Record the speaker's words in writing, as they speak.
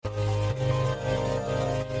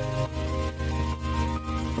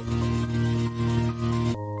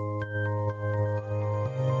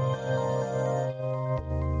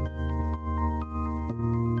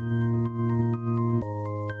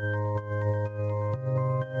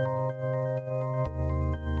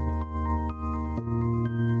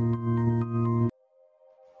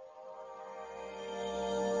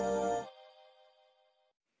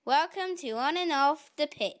Welcome to On and Off the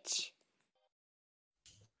Pitch.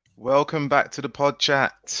 Welcome back to the pod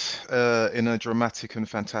chat in a dramatic and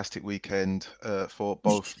fantastic weekend for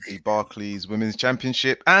both the Barclays Women's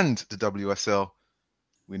Championship and the WSL.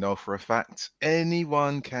 We know for a fact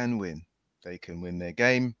anyone can win. They can win their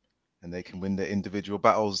game and they can win their individual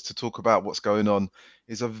battles. To talk about what's going on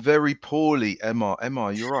is a very poorly Emma.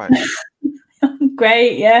 Emma, you're right.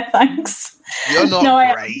 Great, yeah, thanks. You're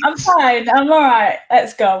not great. I'm fine. I'm all right.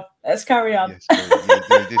 Let's go. Let's carry on. Yes,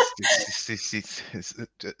 this is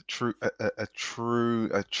a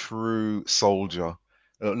true soldier.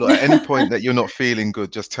 Look, at any point that you're not feeling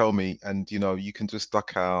good, just tell me, and you can just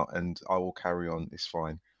duck out, and I will carry on. It's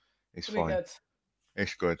fine. It's fine. Good.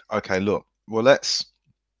 It's good. Okay, look. Well, let's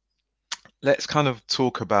kind of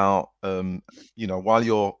talk about while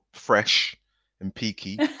you're fresh and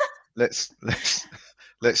peaky, let's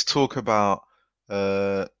talk about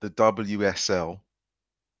the WSL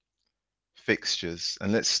fixtures,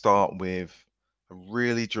 and let's start with a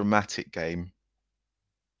really dramatic game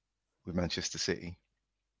with Manchester City.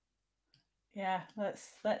 Yeah,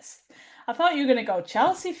 let's. I thought you were going to go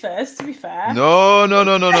Chelsea first. To be fair. No.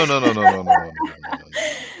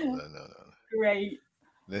 Great.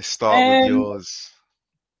 Let's start with yours.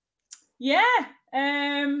 Yeah.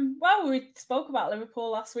 Well, we spoke about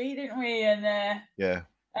Liverpool last week, didn't we? And yeah.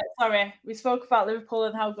 We spoke about Liverpool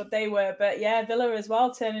and how good they were, but yeah, Villa as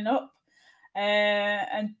well turning up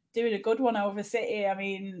and doing a good one over City. I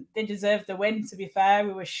mean, they deserved the win. To be fair,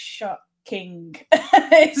 we were shocking.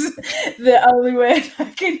 Is the only word I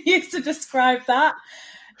can use to describe that.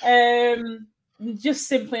 Just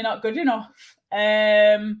simply not good enough.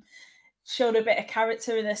 Showed a bit of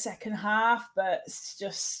character in the second half, but it's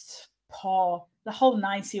just poor. The whole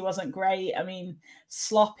 90 wasn't great. I mean,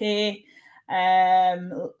 sloppy,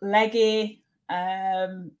 leggy.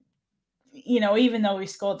 Even though we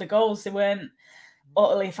scored the goals, they weren't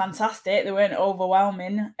utterly fantastic. They weren't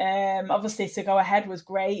overwhelming. Obviously, to go ahead was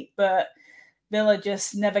great, but Villa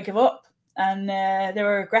just never give up, and they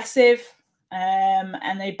were aggressive,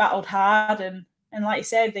 and they battled hard, and like you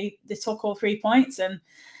said, they took all 3 points, and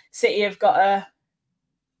City have got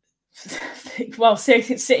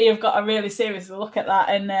City have got to really seriously look at that,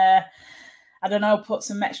 and I don't know, put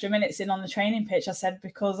some extra minutes in on the training pitch. I said,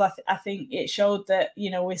 because I think it showed that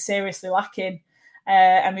we're seriously lacking,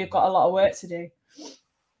 and we've got a lot of work to do.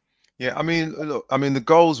 Yeah, I mean, look, I mean, the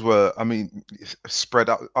goals were, spread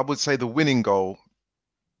out. I would say the winning goal,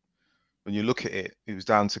 when you look at it, it was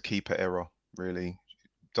down to keeper error. Really,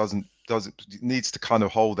 needs to kind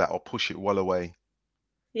of hold that or push it well away.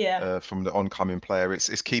 Yeah. From the oncoming player,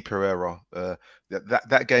 it's keeper error.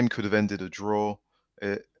 That game could have ended a draw,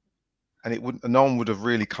 and no one would have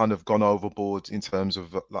really kind of gone overboard in terms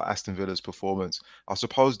of like Aston Villa's performance. I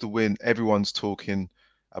suppose the win, everyone's talking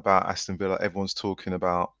about Aston Villa. Everyone's talking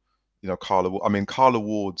about Carla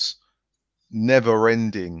Ward's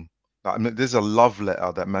never-ending. There's a love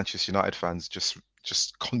letter that Manchester United fans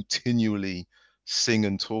just continually sing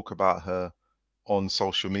and talk about her on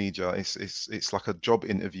social media. It's like a job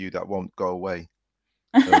interview that won't go away.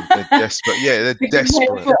 They're desperate. Yeah, they're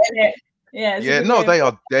desperate. They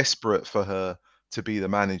are desperate for her to be the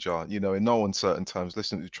manager. In no uncertain terms.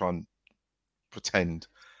 Listen to try and pretend.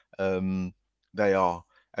 They are,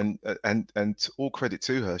 and all credit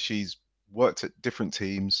to her. She's worked at different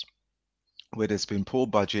teams where there's been poor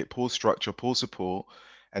budget, poor structure, poor support,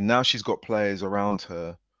 and now she's got players around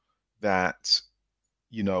her that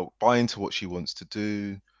buy into what she wants to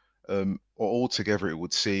do, or altogether it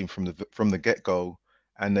would seem from the get-go,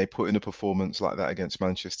 and they put in a performance like that against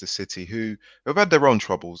Manchester City, who have had their own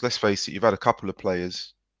troubles. Let's face it, you've had a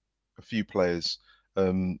few players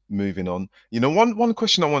moving on. One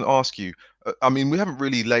question I want to ask you, we haven't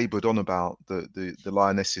really laboured on about the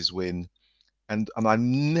Lionesses win, and I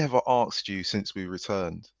never asked you since we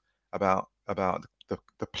returned about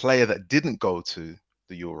the player that didn't go to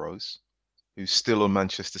the Euros, who's still on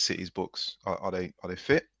Manchester City's books. Are they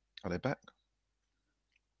fit? Are they back?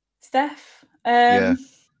 Steph. Yeah.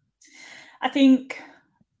 I think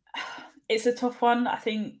it's a tough one. I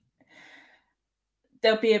think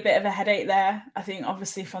there'll be a bit of a headache there. I think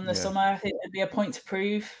obviously from the summer, I think there'd be a point to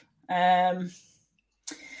prove.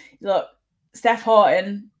 Look, Steph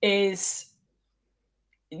Houghton is,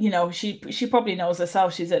 she probably knows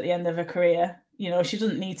herself she's at the end of her career. She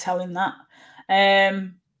doesn't need telling that.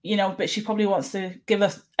 But she probably wants to give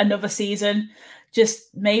us another season,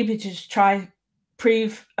 just try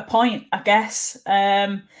prove a point, I guess.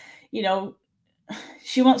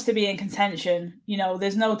 She wants to be in contention.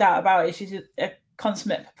 There's no doubt about it. She's a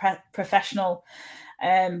consummate professional,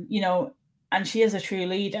 and she is a true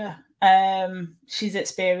leader. She's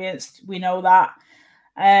experienced. We know that.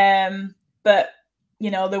 But,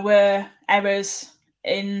 there were errors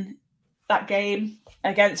in that game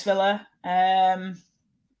against Villa. I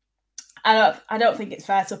don't think it's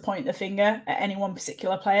fair to point the finger at any one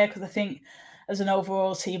particular player, because I think as an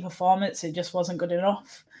overall team performance, it just wasn't good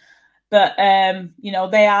enough. But,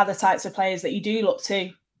 they are the types of players that you do look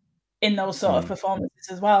to in those sort of performances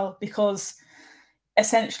as well, because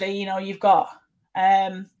essentially, you've got,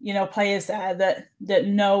 players there that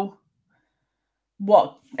know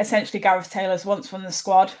what essentially Gareth Taylor wants from the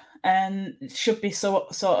squad and should be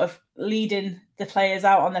sort of leading the players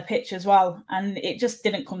out on the pitch as well. And it just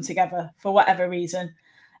didn't come together for whatever reason.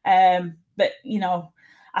 But,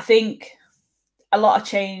 I think a lot of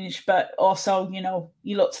change, but also,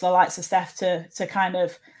 you look to the likes of Steph to kind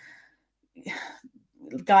of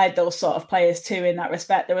guide those sort of players too in that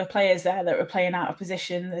respect. There were players there that were playing out of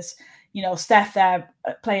position. There's, Steph there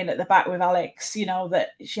playing at the back with Alex, that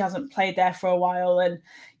she hasn't played there for a while. And,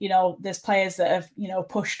 there's players that have,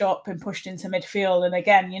 pushed up and pushed into midfield. And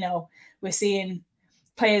again, we're seeing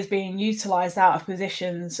players being utilised out of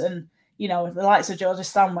positions. And, the likes of Georgia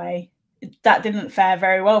Stanway, that didn't fare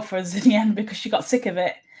very well for us in the end, because she got sick of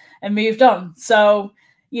it and moved on. So,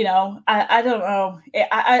 I don't know.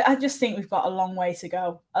 I just think we've got a long way to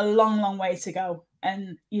go, a long, long way to go.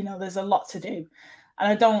 And, there's a lot to do.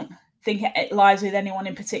 And I don't think it lies with anyone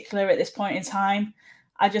in particular at this point in time.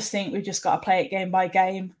 I just think we've just got to play it game by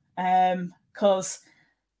game, because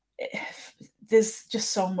there's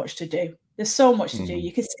just so much to do. There's so much to do.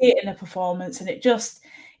 You could see it in the performance, and it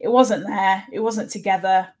wasn't there. It wasn't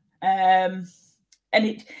together. And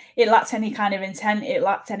it lacked any kind of intent. It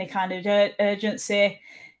lacked any kind of urgency.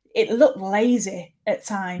 It looked lazy at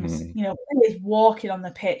times. Players walking on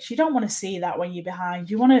the pitch. You don't want to see that when you're behind.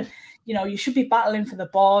 You want to, you should be battling for the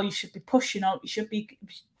ball. You should be pushing up. You should be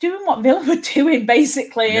doing what Villa were doing,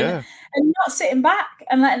 basically, and not sitting back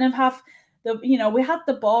and letting them have the. We had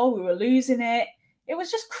the ball. We were losing it. It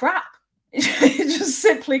was just crap. It's just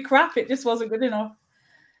simply crap. It just wasn't good enough.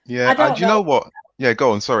 Yeah. Do you know what? Yeah,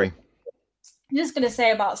 go on. Sorry. I'm just going to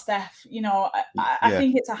say about Steph, I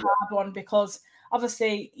think it's a hard one, because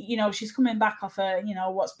obviously, she's coming back off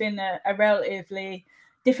what's been a relatively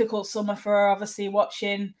difficult summer for her, obviously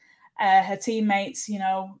watching her teammates,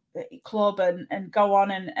 club and go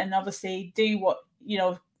on and obviously do what,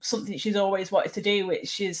 something she's always wanted to do,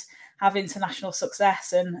 which is have international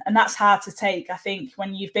success. And that's hard to take, I think,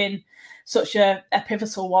 when you've been such a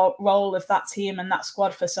pivotal role of that team and that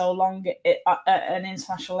squad for so long at an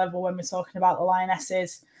international level when we're talking about the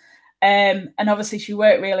Lionesses. And obviously she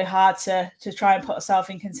worked really hard to try and put herself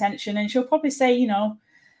in contention. And she'll probably say,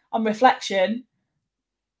 on reflection,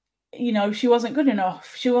 she wasn't good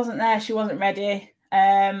enough. She wasn't there. She wasn't ready.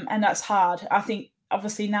 And that's hard. I think,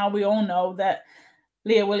 obviously, now we all know that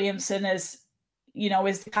Leah Williamson is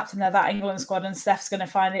the captain of that England squad, and Steph's going to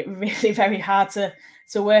find it really very hard to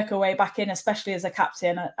work her way back in, especially as a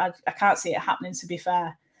captain. I can't see it happening, to be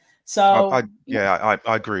fair. So I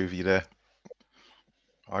agree with you there.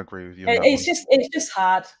 I agree with you. It's just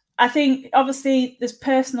hard. I think obviously there's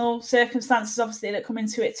personal circumstances obviously that come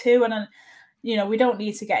into it too, and we don't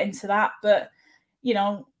need to get into that, but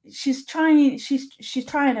she's trying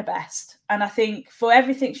her best, and I think for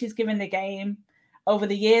everything she's given the game over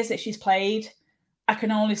the years that she's played, I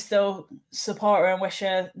can only still support her and wish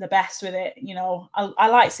her the best with it. I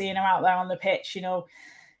like seeing her out there on the pitch, and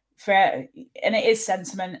it is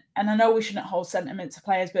sentiment, and I know we shouldn't hold sentiment to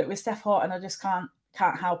players, but with Steph Houghton, I just can't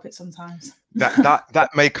help it sometimes. That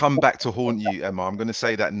may come back to haunt you, Emma. I'm going to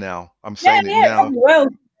say that now. I'm saying it now. It will.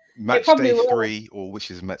 Match day 3, or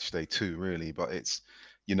which is match day 2, really. But it's,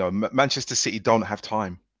 Manchester City don't have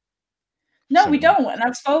time. No, we don't. And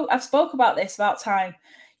I've spoke about this about time.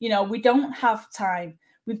 We don't have time.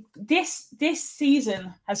 This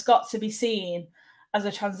season has got to be seen as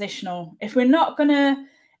a transitional. If we're not gonna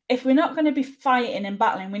be fighting and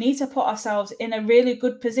battling, we need to put ourselves in a really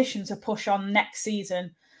good position to push on next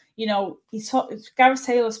season. Gareth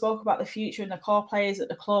Taylor spoke about the future and the core players at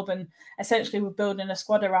the club, and essentially we're building a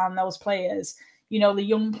squad around those players, the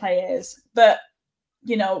young players. But,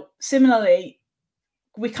 similarly,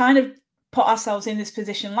 we kind of put ourselves in this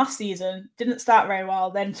position last season, didn't start very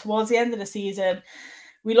well. Then towards the end of the season,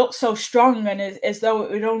 we looked so strong, and as though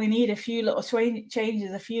it would only need a few little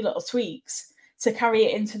changes, a few little tweaks to carry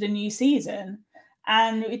it into the new season.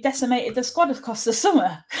 And we decimated the squad across the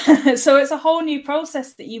summer. So it's a whole new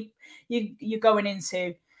process that you're going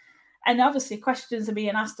into. And obviously questions are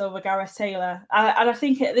being asked over Gareth Taylor. And I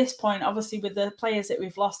think at this point, obviously with the players that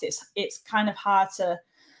we've lost, it's kind of hard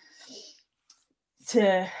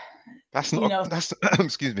to That's you not. know, That's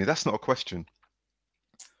excuse me. That's not a question.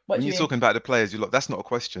 what When do you're you mean? talking about the players, you look. That's not a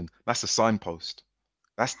question. That's a signpost.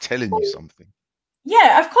 That's telling you something.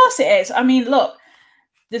 Yeah, of course it is. I mean, look,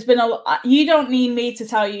 there's been a lot. You don't need me to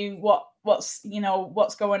tell you what's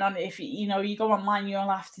going on. If you go online, you'll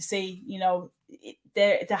have to see.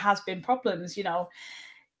 There has been problems.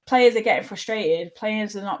 Players are getting frustrated.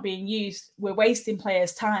 Players are not being used. We're wasting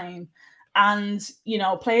players' time, and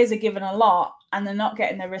players are given a lot, and they're not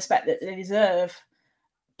getting the respect that they deserve.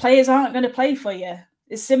 Players aren't going to play for you.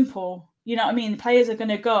 It's simple. You know what I mean? Players are going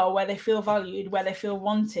to go where they feel valued, where they feel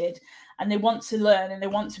wanted, and they want to learn and they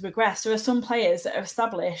want to progress. There are some players that are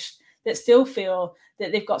established that still feel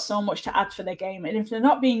that they've got so much to add for their game. And if they're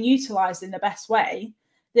not being utilised in the best way,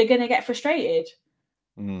 they're going to get frustrated.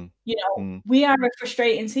 We are a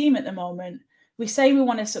frustrating team at the moment. We say we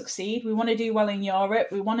want to succeed. We want to do well in Europe.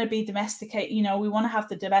 We want to be domesticated. We want to have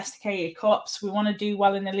the domesticated cups. We want to do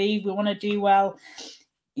well in the league. We want to do well.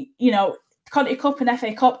 Conti Cup and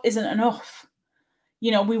FA Cup isn't enough.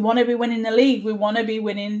 We want to be winning the league. We want to be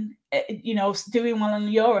winning, doing well in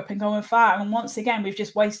Europe and going far. And once again, we've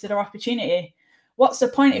just wasted our opportunity. What's the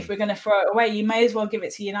point if we're going to throw it away? You may as well give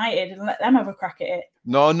it to United and let them have a crack at it.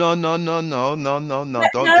 No. Don't.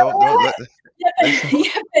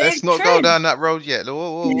 Let's not go down that road yet.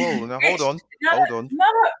 Whoa. Now hold on.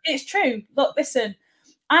 No, it's true. Look, listen.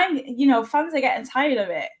 Fans are getting tired of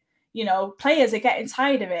it. Players are getting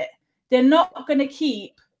tired of it. They're not going to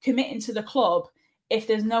keep committing to the club if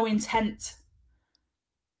there's no intent.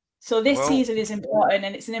 So this season is important,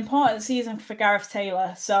 and it's an important season for Gareth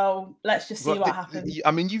Taylor. So let's just see what happens.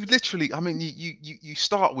 I mean, you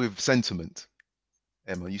start with sentiment,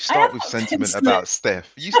 Emma. You start with sentiment about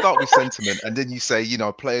Steph. You start with sentiment, and then you say,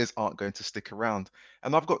 players aren't going to stick around.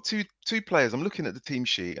 And I've got two players. I'm looking at the team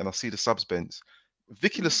sheet, and I see the subs bench.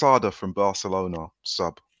 Vicky Losada from Barcelona,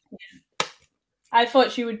 sub. I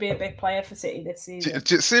thought she would be a big player for City this season.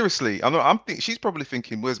 Seriously, she's probably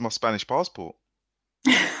thinking, "Where's my Spanish passport?"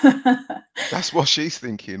 That's what she's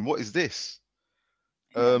thinking. What is this?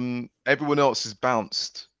 Everyone else has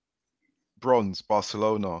bounced. Bronze,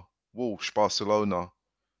 Barcelona. Walsh, Barcelona.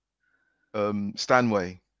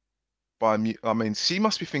 Stanway. She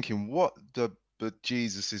must be thinking, what the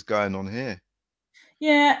Jesus is going on here?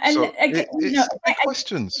 Yeah, and so it's big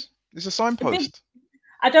questions. It's a signpost.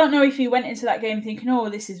 I don't know if you went into that game thinking, "Oh,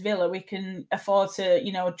 this is Villa. We can afford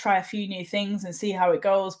to, try a few new things and see how it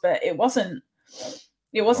goes." But it wasn't.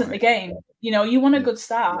 It wasn't the game. You want a good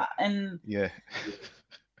start, and yeah.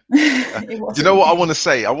 You know what I want to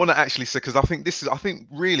say? I want to actually say, because I think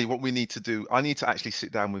really what we need to do. I need to actually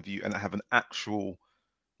sit down with you and have an actual,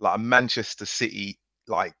 like, a Manchester City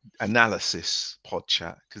analysis pod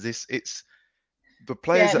chat, because it's. The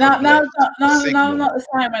players not the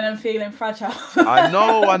time when I'm feeling fragile. I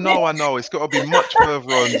know. It's got to be much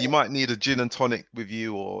further on. You might need a gin and tonic with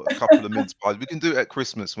you, or a couple of mince pies. We can do it at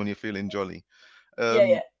Christmas when you're feeling jolly.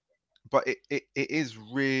 But it is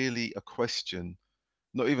really a question.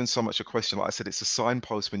 Not even so much a question. Like I said, it's a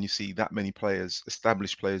signpost when you see that many players,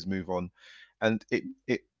 established players, move on. And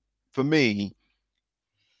it for me,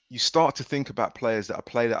 you start to think about players that are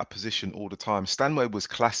played at a position all the time. Stanway was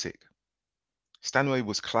classic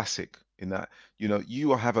in that,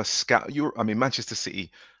 you have a scout. Manchester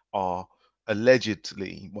City are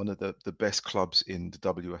allegedly one of the best clubs in the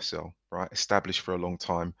WSL, right? Established for a long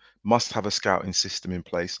time, must have a scouting system in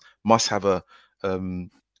place, must have a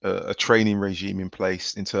training regime in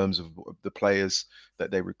place in terms of the players that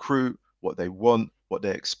they recruit, what they want, what they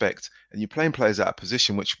expect. And you're playing players at a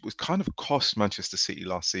position which was kind of cost Manchester City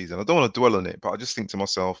last season. I don't want to dwell on it, but I just think to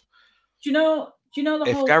myself, do you know the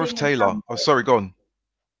if whole Gareth thing Taylor, sorry, go on.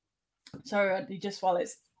 Sorry, just while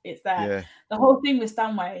it's there. Yeah. The whole thing with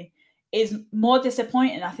Stanway is more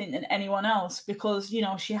disappointing, I think, than anyone else, because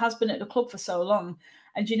she has been at the club for so long,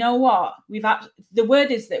 and you know what? The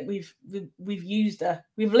word is that we've used her.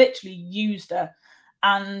 We've literally used her,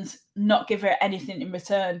 and not give her anything in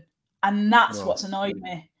return. And that's what's annoyed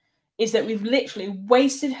me, is that we've literally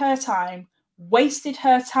wasted her time, wasted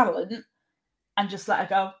her talent, and just let her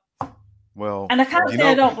go. Well, and I can't say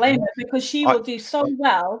I don't blame her, because she will do so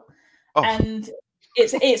well, and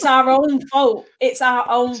it's our own fault. It's our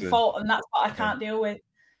own fault, and that's what I can't deal with.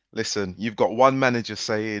 Listen, you've got one manager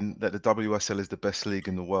saying that the WSL is the best league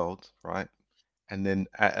in the world, right? And then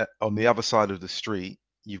on the other side of the street,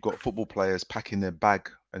 you've got football players packing their bag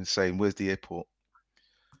and saying, "Where's the airport?"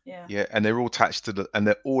 Yeah, and they're all attached to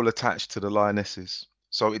the Lionesses.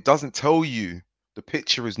 So it doesn't tell you, the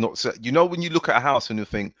picture is not set. When you look at a house and you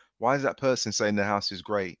think, why is that person saying the house is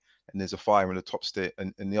great and there's a fire in the top stair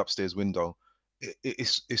and in the upstairs window?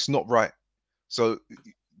 It's not right. So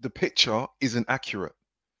the picture isn't accurate,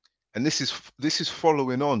 and this is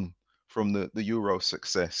following on from the Euro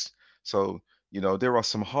success. So there are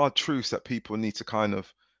some hard truths that people need to kind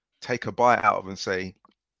of take a bite out of and say,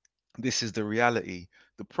 this is the reality.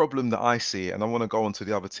 The problem that I see, and I want to go on to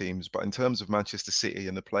the other teams, but in terms of Manchester City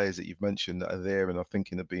and the players that you've mentioned that are there and are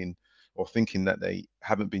thinking of being, or thinking that they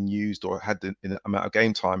haven't been used or had the amount of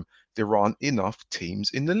game time, there aren't enough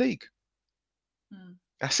teams in the league.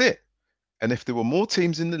 That's it. And if there were more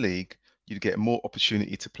teams in the league, you'd get more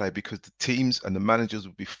opportunity to play, because the teams and the managers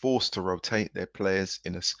would be forced to rotate their players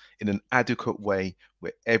in an adequate way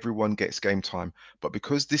where everyone gets game time. But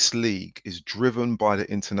because this league is driven by the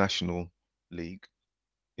international league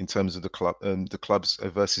in terms of the clubs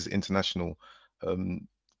versus international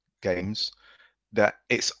games, that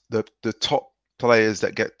it's the top players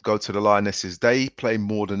that go to the Lionesses, they play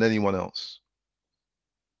more than anyone else.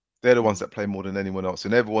 They're the ones that play more than anyone else,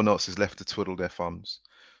 and everyone else is left to twiddle their thumbs.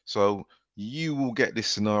 So you will get this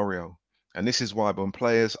scenario, and this is why when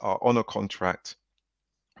players are on a contract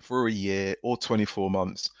for a year or 24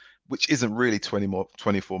 months, which isn't really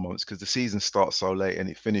 24 months because the season starts so late and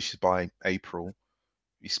it finishes by April,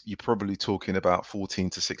 you're probably talking about 14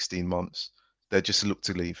 to 16 months. They just look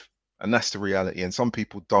to leave, and that's the reality. And some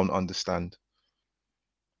people don't understand.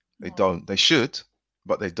 They don't. They should,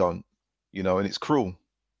 but they don't. And it's cruel.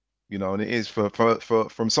 And it is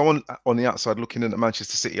from someone on the outside looking in at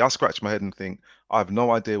Manchester City. I scratch my head and think, I have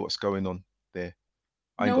no idea what's going on there.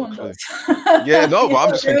 I ain't got a clue. Yeah, no, but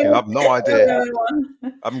I'm just thinking, I have no idea.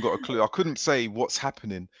 I haven't got a clue. I couldn't say what's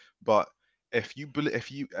happening. But if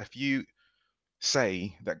you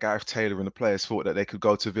say that Gareth Taylor and the players thought that they could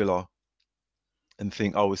go to Villa and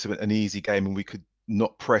think, oh, it's an easy game and we could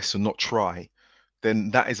not press or not try,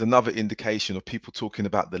 then that is another indication of people talking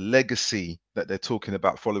about the legacy that they're talking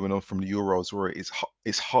about following on from the Euros, where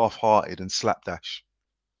it's half-hearted and slapdash.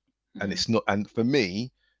 And it's not. And for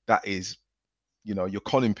me, that is, you're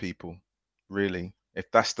conning people, really.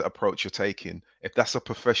 If that's the approach you're taking, if that's a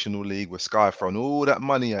professional league where Sky have thrown all that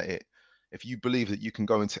money at it, if you believe that you can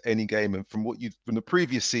go into any game and from the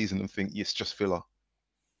previous season and think, yes, just Villa,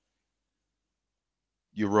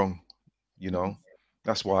 you're wrong,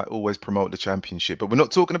 That's why I always promote the Championship. But we're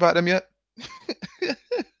not talking about them yet.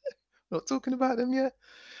 Not talking about them yet.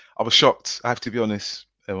 I was shocked. I have to be honest.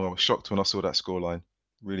 I was shocked when I saw that scoreline.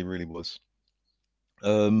 Really, really was.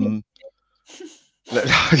 I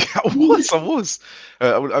was.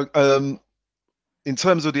 In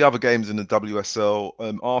terms of the other games in the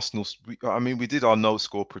WSL, Arsenal. We did our no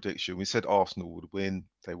score prediction. We said Arsenal would win.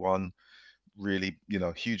 They won. Really,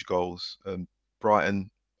 huge goals. Brighton.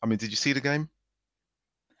 Did you see the game?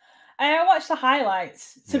 I watched the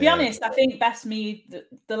highlights. To be honest, I think Beth Mead,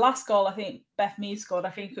 the last goal I think Beth Mead scored, I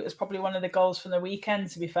think it was probably one of the goals from the weekend,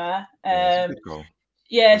 to be fair. It's a good goal.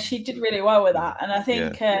 Yeah, she did really well with that. And I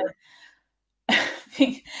think I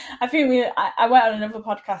went on another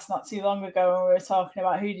podcast not too long ago and we were talking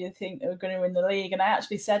about who do you think are going to win the league, and I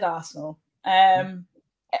actually said Arsenal.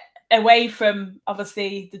 Away from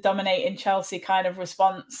obviously the dominating Chelsea kind of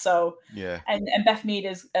response. So and Beth Mead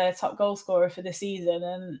is a top goal scorer for the season.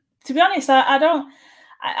 And to be honest,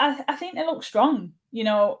 I think they look strong.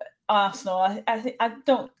 Arsenal. I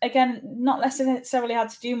don't, again, not necessarily had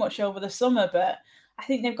to do much over the summer, but I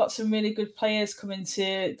think they've got some really good players coming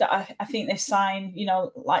to that. I think they've signed,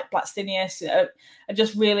 like Blackstenius, are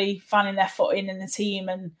just really finding their footing in the team,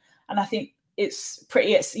 and I think it's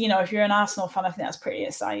pretty. If you're an Arsenal fan, I think that's pretty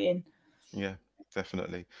exciting. Yeah,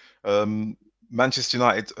 definitely. Manchester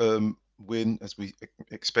United win as we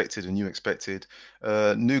expected and you expected.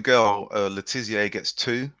 New girl Letizia gets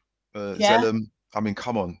 2. Zellum.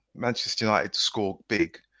 Come on, Manchester United score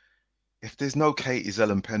big. If there's no Katie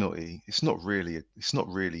Zellum penalty, it's not really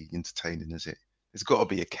entertaining, is it? There's got to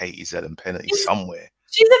be a Katie Zellum penalty somewhere.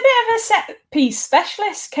 She's a bit of a set piece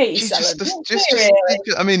specialist, Katie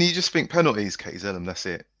Zellum. You just think penalties, Katie Zellum. That's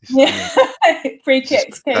it. Free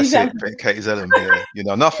kicks, Katie Zellum. Katie Zellum.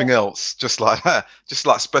 Yeah, nothing else. Just like that. Just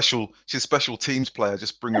like special. She's a special teams player.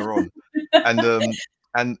 Just bring her on. And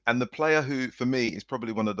the player who, for me, is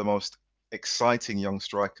probably one of the most exciting young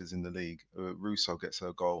strikers in the league. Russo gets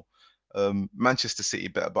her goal. Manchester City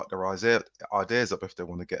better butt their ideas up if they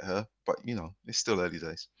want to get her. But it's still early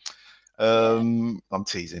days. I'm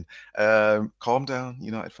teasing. Calm down,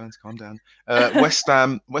 United fans, calm down. West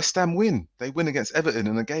Ham win. They win against Everton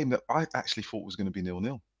in a game that I actually thought was going to be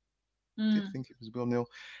 0-0. Did think it was 0-0.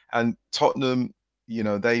 And Tottenham,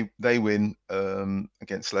 they win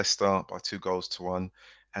against Leicester by 2-1.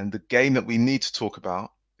 And the game that we need to talk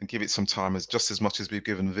about and give it some time, is just as much as we've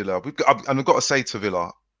given Villa. I've got to say to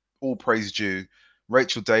Villa, all praise due.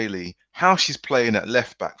 Rachel Daly, how she's playing at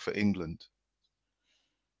left back for England.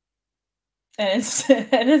 And it's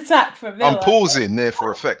an attack from Villa. I'm pausing there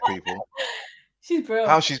for effect, people. She's brilliant.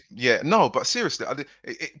 How she's no, but seriously,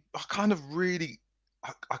 I kind of really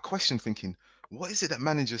I question thinking, what is it that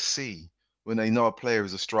managers see when they know a player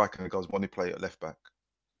is a striker and goes, "Want to play at left back?"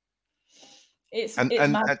 It's And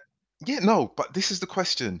mad. yeah, no, but this is the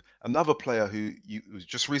question. Another player who was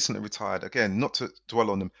just recently retired, again, not to dwell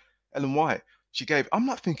on them, Ellen White. I'm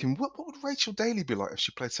not thinking, what would Rachel Daly be like if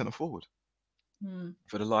she played centre forward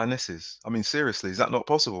for the Lionesses? I mean, seriously, is that not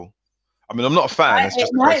possible? I mean, I'm not a fan. It's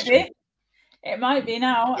just a question. It might be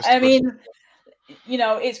now. I mean, you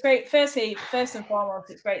know, it's great. First and foremost,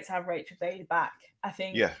 it's great to have Rachel Daly back. I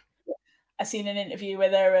think. Yeah. I seen an interview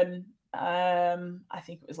with her, and I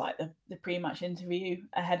think it was like the pre-match interview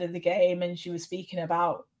ahead of the game, and she was speaking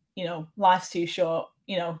about, you know, life's too short.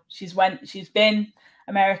 You know, she's been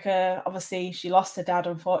America. Obviously, she lost her dad,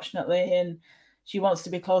 unfortunately, and she wants to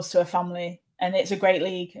be close to her family. And it's a great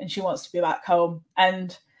league, and she wants to be back home.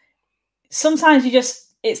 And sometimes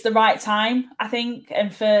it's the right time, I think.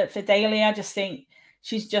 And for Daly, I just think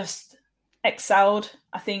she's just excelled.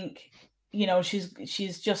 I think, you know,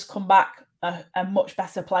 she's just come back a much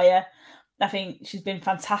better player. I think she's been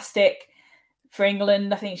fantastic for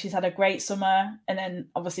England. I think she's had a great summer, and then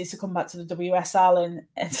obviously to come back to the WSL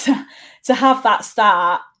and to have that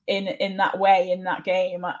start in that way in that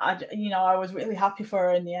game, I was really happy for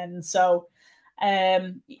her in the end. So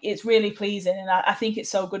it's really pleasing, and I think it's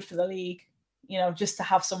so good for the league, you know, just to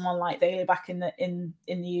have someone like Daly back in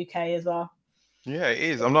the UK as well. Yeah, it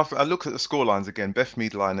is. I look at the scorelines again. Beth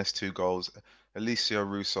Mead, Lioness, 2 goals. Alicia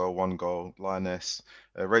Russo, 1 goal. Lioness.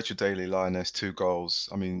 Rachel Daly, Lioness, 2 goals.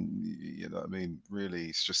 I mean, you know, really,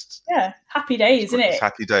 it's just happy days, isn't it? It's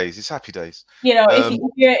happy days. It's happy days. You know, if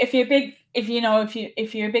you're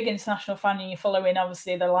a big international fan and you're following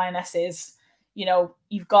obviously the Lionesses, you know,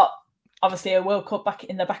 you've got obviously a World Cup back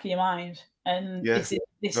in the back of your mind, and this is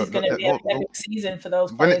going to be a big season for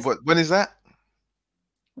those players. When is that?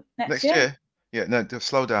 Next year? Yeah, no,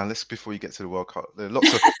 slow down. Let's before you get to the World Cup. There's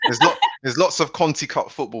lots of Conti Cup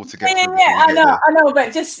football to get through. Yeah, I know,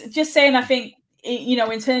 but just saying, I think, you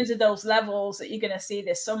know, in terms of those levels that you're going to see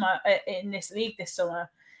this summer in this league this summer,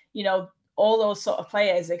 you know, all those sort of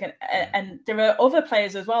players are going to, and there are other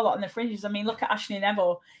players as well on the fringes. I mean, look at Ashley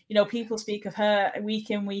Neville. You know, people speak of her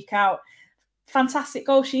week in, week out. Fantastic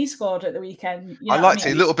goal she scored at the weekend. You know I liked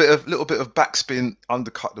it. A little bit of backspin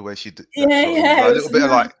undercut the way she did. Yeah, a little bit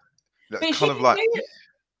of like. But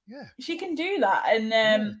she can do that,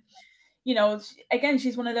 and you know, again,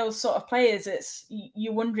 she's one of those sort of players that's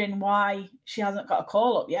you're wondering why she hasn't got a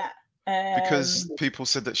call up yet. Because people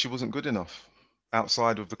said that she wasn't good enough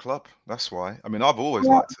outside of the club. That's why. I mean, I've always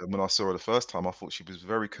liked her. When I saw her the first time, I thought she was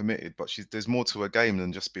very committed. But there's more to her game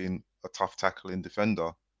than just being a tough tackling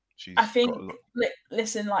defender. I think.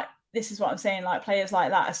 Listen, like this is what I'm saying. Like players like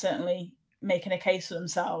that are certainly making a case for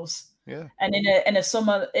themselves. Yeah. And in a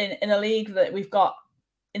summer in a league that we've got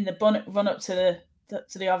in the run up to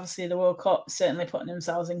the obviously the World Cup, certainly putting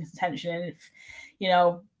themselves in contention. And if, you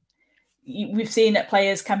know, we've seen that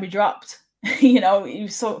players can be dropped. You know, you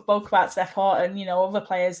spoke about Steph Horton. You know, other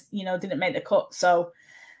players, you know, didn't make the cut. So,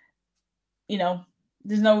 you know,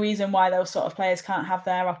 there's no reason why those sort of players can't have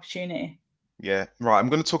their opportunity. Yeah, right. I'm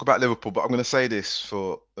going to talk about Liverpool, but I'm going to say this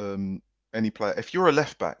for any player: if you're a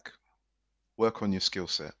left back, work on your skill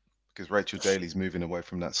set. Because Rachel Daly's moving away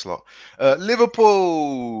from that slot.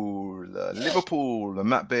 Liverpool, and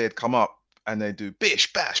Matt Baird come up and they do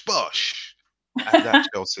bish, bash, bosh at that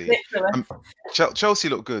Chelsea. Chelsea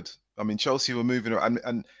looked good. I mean, Chelsea were moving around,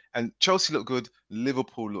 and Chelsea looked good.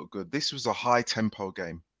 Liverpool looked good. This was a high tempo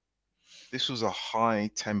game. It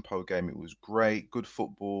was great, good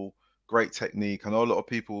football, great technique. I know a lot of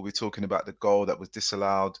people will be talking about the goal that was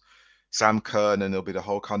disallowed, Sam Kerr, and there'll be the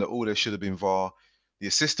whole kind of, there should have been VAR. The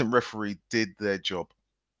assistant referee did their job.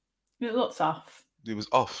 It looks off. It was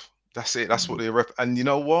off. That's it. That's what the and you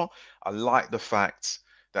know what? I like the fact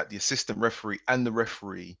that the assistant referee and the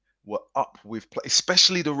referee were up with play,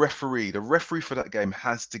 especially the referee. The referee for that game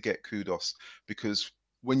has to get kudos, because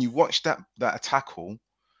when you watch that tackle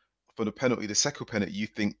for the penalty, the second penalty, you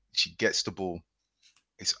think she gets the ball.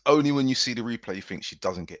 It's only when you see the replay you think she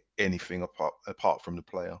doesn't get anything apart from the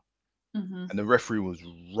player. Mm-hmm. And the referee was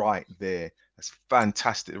right there. That's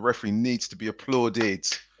fantastic. The referee needs to be applauded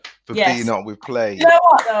for being up with play. You know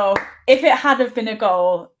what though? If it had have been a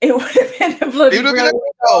goal, it would have been a bloody It would have been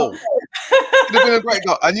a goal. It would have been a great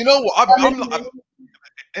goal. And you know what? I'm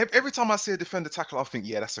every time I see a defender tackle, I think,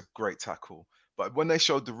 yeah, that's a great tackle. But when they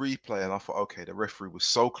showed the replay, and I thought, okay, the referee was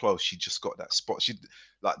so close, she just got that spot. She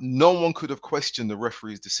like no one could have questioned the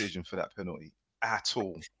referee's decision for that penalty at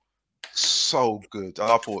all. So good.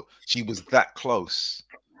 And I thought she was that close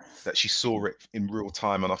that she saw it in real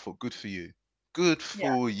time, and I thought, good for you, good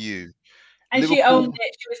for you. And Liverpool, she owned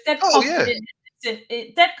it. She was dead confident, yeah.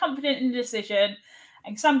 dead confident in the decision.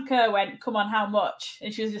 And Sam Kerr went, "Come on, how much?"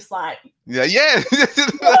 And she was just like, yeah.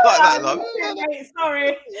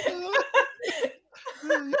 Sorry.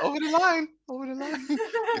 over the line.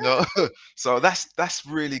 You know, so that's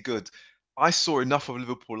really good. I saw enough of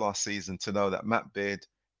Liverpool last season to know that Matt Beard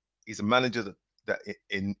is a manager that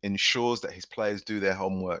ensures that his players do their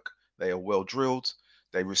homework. They are well drilled.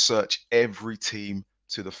 They research every team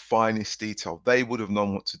to the finest detail. They would have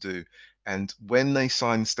known what to do. And when they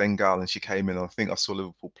signed Stengel and she came in, I think I saw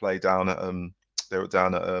Liverpool play down at they were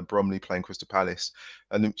down at Bromley playing Crystal Palace,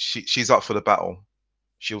 and she's up for the battle.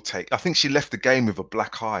 She'll take. I think she left the game with a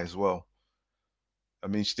black eye as well. I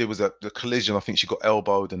mean, there was the collision. I think she got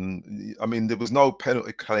elbowed, and I mean, there was no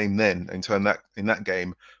penalty claim then in that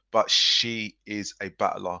game. But she is a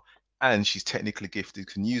battler, and she's technically gifted.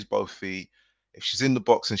 Can use both feet. If she's in the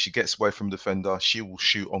box and she gets away from defender, she will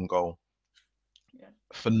shoot on goal. Yeah.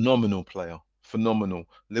 Phenomenal player. Phenomenal.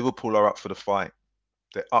 Liverpool are up for the fight.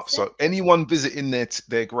 They're up. So anyone visiting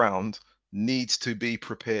their ground needs to be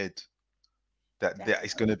prepared that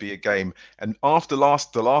it's going to be a game. And after the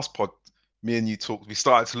last pod, me and you talked, we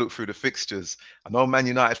started to look through the fixtures. I know Man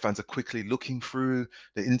United fans are quickly looking through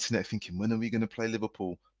the internet thinking, when are we going to play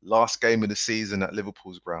Liverpool? Last game of the season at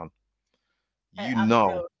Liverpool's ground.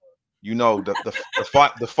 You know that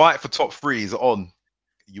the fight for top 3 is on.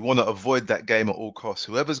 You want to avoid that game at all costs.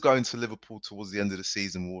 Whoever's going to Liverpool towards the end of the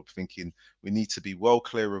season will be thinking we need to be well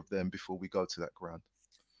clear of them before we go to that ground.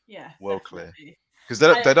 Yeah, well definitely. Clear.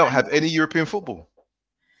 Because they don't have any European football.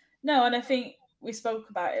 No, and I think we spoke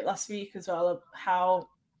about it last week as well, of how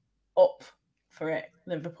up for it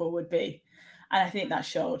Liverpool would be. And I think that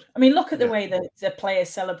showed. I mean, look at the way that the players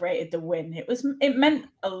celebrated the win. It meant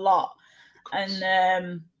a lot.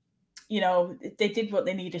 And, they did what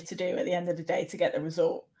they needed to do at the end of the day to get the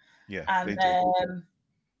result. Yeah. And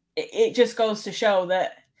it just goes to show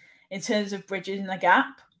that in terms of bridging the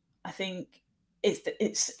gap, I think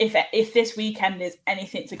it's if this weekend is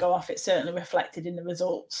anything to go off, it's certainly reflected in the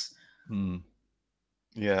results.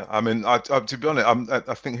 Yeah, I mean, I to be honest,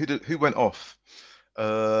 I think who went off?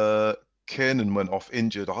 Kiernan went off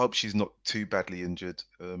injured. I hope she's not too badly injured.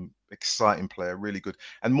 Exciting player, really good.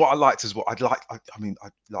 And what I liked is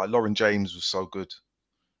Lauren James was so good.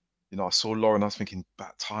 You know, I saw Lauren. I was thinking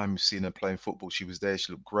about time seeing her playing football. She was there.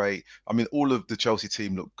 She looked great. I mean, all of the Chelsea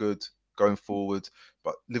team looked good going forward,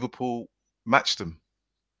 but Liverpool matched them.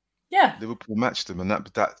 Yeah, Liverpool matched them, and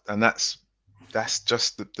that's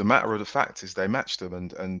just the matter of the fact is they matched them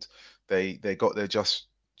and they got their just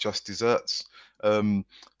desserts.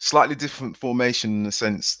 Slightly different formation in the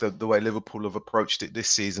sense that the way Liverpool have approached it this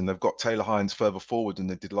season, they've got Taylor Hines further forward than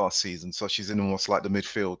they did last season, so she's in almost like the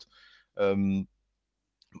midfield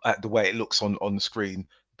at the way it looks on the screen.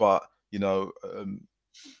 But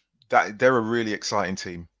that they're a really exciting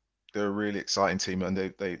team. They're a really exciting team, and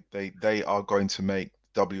they are going to make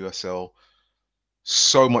WSL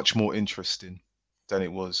so much more interesting than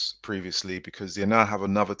it was previously, because they now have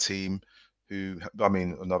another team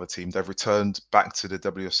they've returned back to the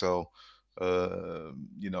WSL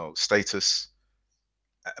status,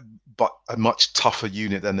 but a much tougher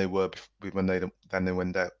unit than they were when they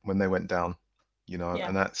went down,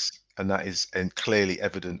 and that is clearly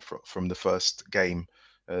evident from the first game,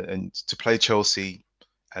 and to play Chelsea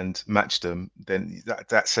and match them, then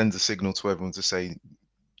that sends a signal to everyone to say,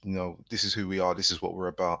 this is who we are, this is what we're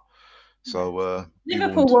about. So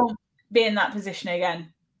Liverpool won't be in that position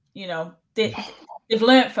again. They've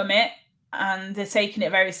learnt from it and they're taking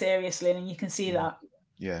it very seriously, and you can see that.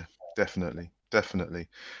 Yeah, definitely.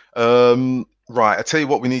 Right, I tell you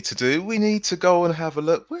what we need to do. We need to go and have a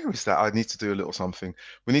look. Where is that? I need to do a little something.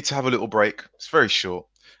 We need to have a little break. It's very short.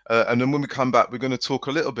 And then when we come back, we're going to talk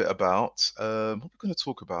a little bit about what we're going to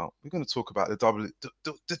talk about. We're going to talk about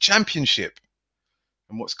the championship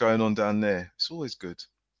and what's going on down there. It's always good.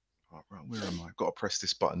 Right, where am I? Got to press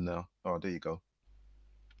this button now. Oh, there you go.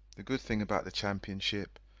 The good thing about the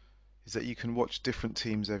championship is that you can watch different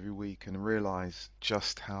teams every week and realise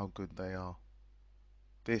just how good they are.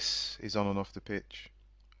 This is On and Off the Pitch,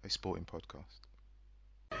 a sporting podcast.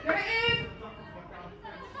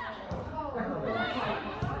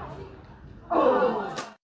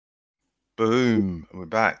 Boom, and we're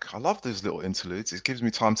back. I love those little interludes. It gives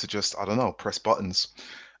me time to just, press buttons.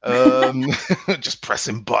 Just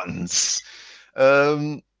pressing buttons.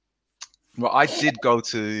 Well, I did go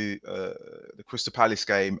to the Crystal Palace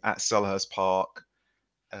game at Selhurst Park,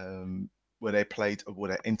 where they played,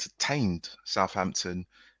 where they entertained Southampton,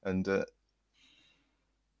 and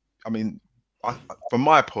I mean, from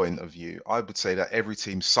my point of view, I would say that every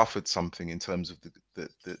team suffered something in terms of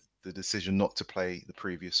the decision not to play the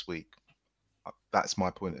previous week. That's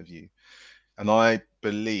my point of view. And I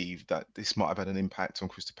believe that this might have had an impact on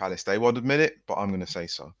Crystal Palace. They won't admit it, but I'm going to say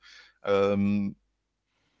so.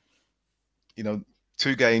 You know,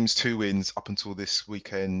 2 games, 2 wins up until this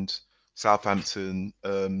weekend. Southampton,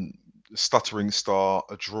 stuttering start,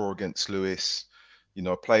 a draw against Lewis, you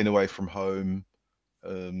know, playing away from home.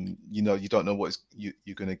 You know, you don't know what you're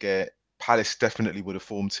going to get. Palace definitely would have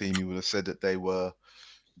formed team. You would have said that they were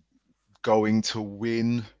going to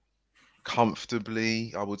win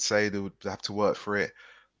comfortably. I would say they would have to work for it.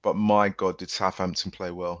 But my God, did Southampton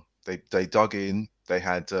play well. They dug in. They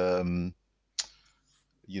had, you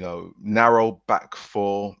know, narrow back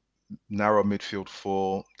 4, narrow midfield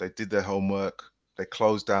 4. They did their homework. They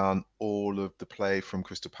closed down all of the play from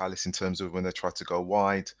Crystal Palace in terms of when they tried to go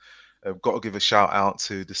wide. I've got to give a shout out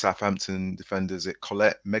to the Southampton defenders at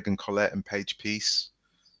Megan Collette and Paige Peace.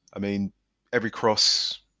 I mean, every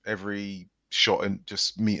cross, every shot, and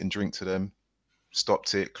just meat and drink to them.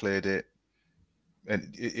 Stopped it, cleared it,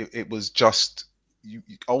 and it was just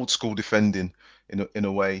old school defending in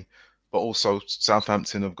a way. But also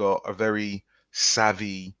Southampton have got a very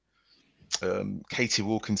savvy Katie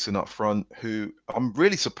Wilkinson up front, who I'm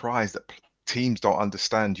really surprised that teams don't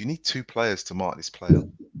understand. You need 2 players to mark this player.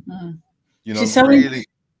 You know, she's so really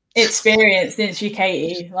experienced, isn't she,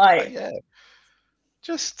 Katie? Like, yeah.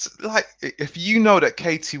 Just like, if you know that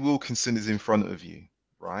Katie Wilkinson is in front of you,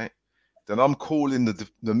 right? Then I'm calling the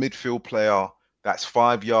midfield player that's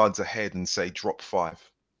 5 yards ahead and say drop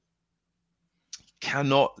 5. You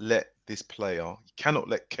cannot let this player, you cannot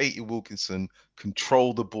let Katie Wilkinson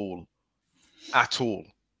control the ball at all.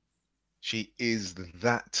 She is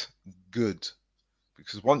that good,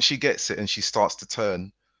 because once she gets it and she starts to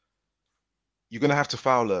turn, you're going to have to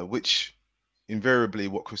foul her, which invariably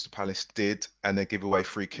what Crystal Palace did, and they give away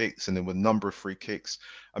free kicks, and there were a number of free kicks.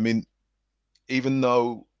 I mean, even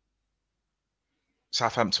though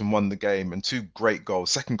Southampton won the game, and 2 great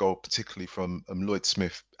goals, second goal particularly from Lloyd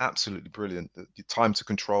Smith, absolutely brilliant. The time to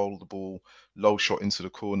control the ball, low shot into the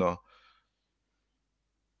corner.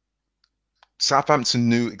 Southampton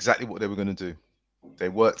knew exactly what they were going to do. They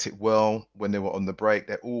worked it well when they were on the break.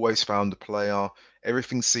 They always found a player.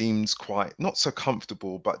 Everything seems quite not so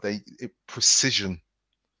comfortable, but precision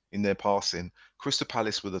in their passing. Crystal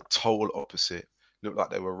Palace were the total opposite. Looked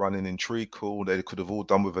like they were running in treacle. They could have all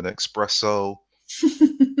done with an espresso.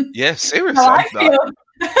 Yeah, seriously.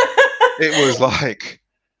 It was like,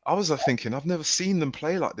 I was thinking, I've never seen them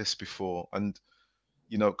play like this before. And,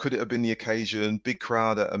 you know, could it have been the occasion? Big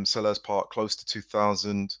crowd at Selhurst Park, close to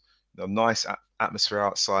 2,000. Nice atmosphere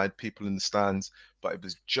outside, people in the stands, but it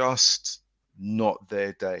was just not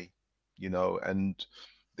their day, you know. And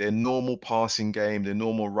their normal passing game, their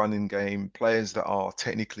normal running game, players that are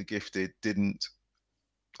technically gifted didn't,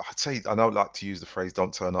 I'd say, I don't like to use the phrase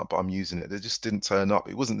don't turn up, but I'm using it. They just didn't turn up.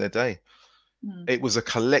 It wasn't their day. It was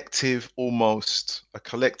almost a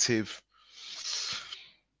collective,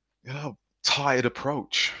 you know, tired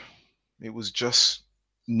approach. It was just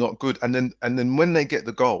not good. And then when they get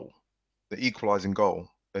the goal, the equalising goal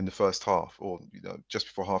in the first half, or, you know, just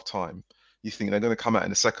before half time, you think they're going to come out in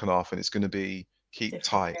the second half and it's going to be keep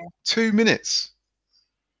tight. 2 minutes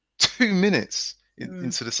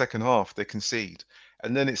into the second half, they concede.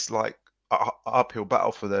 And then it's like an uphill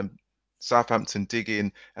battle for them. Southampton dig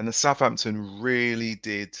in, and the Southampton really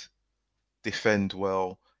did defend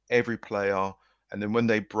well, every player. And then when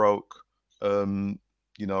they broke, you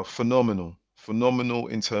know, phenomenal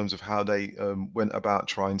in terms of how they went about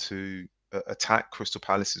trying to attack Crystal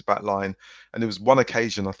Palace's back line. And there was one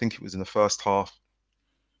occasion, I think it was in the first half,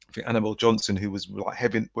 I think Annabelle Johnson, who was like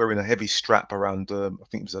wearing a heavy strap around, I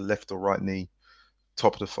think it was a left or right knee,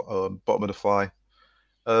 top of the bottom of the thigh.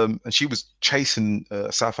 And she was chasing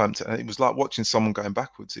Southampton, and it was like watching someone going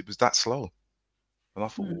backwards. It was that slow, and I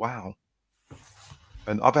thought, wow.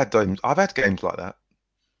 And I've had games like that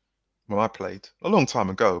when I played a long time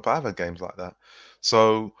ago, but I've had games like that.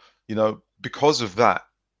 So, you know, because of that,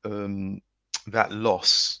 that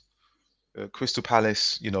loss, Crystal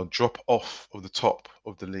Palace, you know, drop off of the top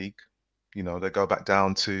of the league. You know, they go back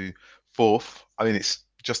down to 4th. I mean, it's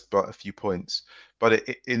just about a few points, but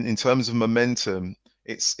in terms of momentum,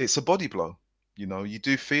 it's a body blow. You know, you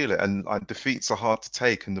do feel it, and defeats are hard to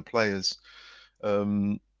take, and the players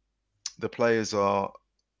are,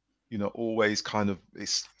 you know, always kind of,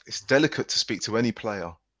 it's delicate to speak to any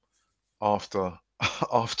player after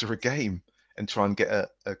after a game and try and get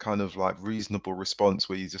a kind of like reasonable response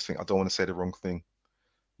where you just think, I don't want to say the wrong thing,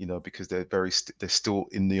 because they're they're still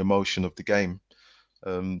in the emotion of the game.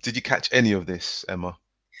 Did you catch any of this, Emma?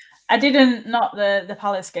 I didn't, not the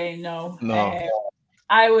Palace game, no. No.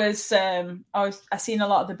 I seen a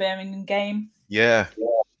lot of the Birmingham game. Yeah.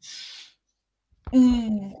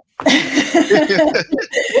 Mm.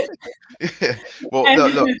 Yeah. Well,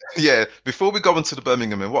 look, yeah. Before we go into the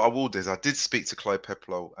Birmingham, what I will do is I did speak to Chloe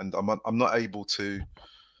Peplow, and I'm not able to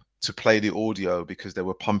play the audio because they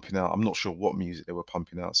were pumping out. I'm not sure what music they were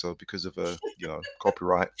pumping out, so because of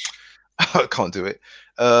copyright, I can't do it.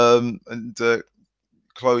 And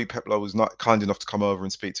Chloe Peplow was not kind enough to come over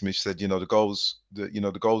and speak to me. She said, the goals, the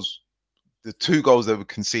 2 goals that were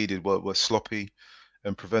conceded were sloppy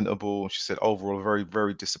and preventable. She said overall a very,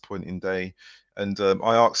 very disappointing day. And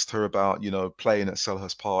I asked her about playing at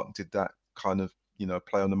Selhurst Park. Did that kind of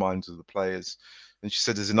play on the minds of the players? And she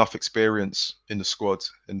said there's enough experience in the squad,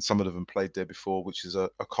 and some of them played there before, which is a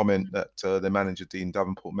comment that their manager Dean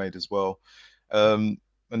Davenport made as well. And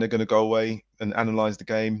they're going to go away and analyse the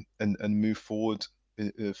game and move forward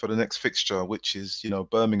for the next fixture, which is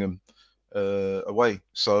Birmingham away.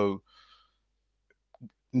 So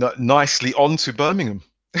nicely on to Birmingham.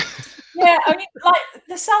 Yeah, I mean, like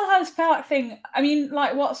the Selhurst Park thing. I mean,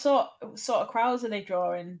 like what sort of crowds are they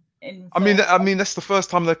drawing in? I mean that's the first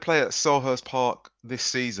time they play at Selhurst Park this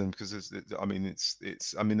season, because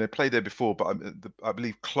they played there before, but I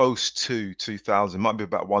believe close to 2,000, might be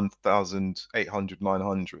about 1,800,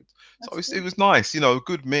 900. So it was nice,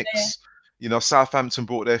 good mix. Yeah. Southampton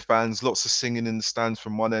brought their fans, lots of singing in the stands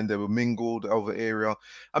from one end. They were mingled over area.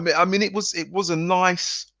 I mean, it was a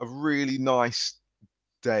really nice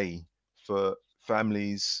day for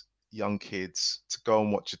families, young kids to go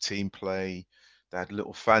and watch a team play. They had a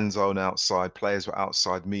little fan zone outside. Players were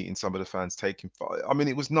outside meeting some of the fans, taking. I mean,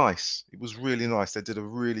 it was nice. It was really nice. They did a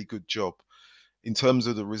really good job. In terms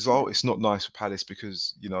of the result, it's not nice for Palace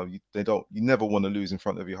because you never want to lose in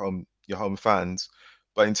front of your home fans.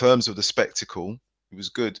 But in terms of the spectacle, it was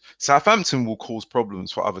good. Southampton will cause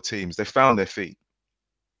problems for other teams. They found their feet.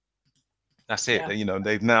 That's it. Yeah.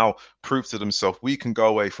 They've now proved to themselves we can go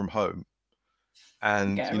away from home,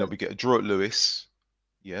 and we get a draw at Lewes,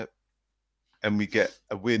 and we get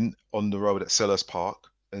a win on the road at Selhurst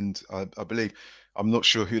Park. And I believe, I'm not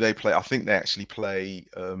sure who they play. I think they actually play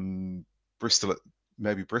Bristol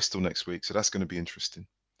next week. So that's going to be interesting.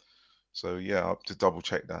 So yeah, I'll have to double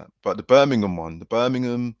check that. But the Birmingham,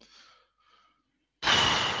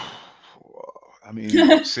 I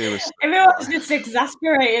mean, seriously. Everyone's just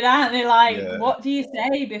exasperated, aren't they? Like, what do you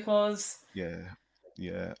say? Because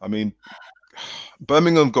yeah. I mean,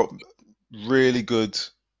 Birmingham got really good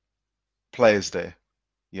players there.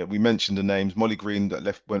 Yeah, we mentioned the names. Molly Green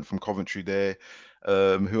that went from Coventry there.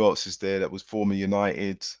 Who else is there that was former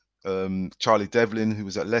United? Charlie Devlin, who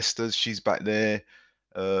was at Leicester, she's back there.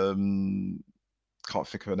 Can't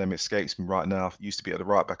think of her name, escapes me right now. Used to be at the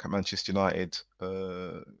right back at Manchester United.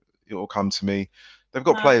 It will come to me. They've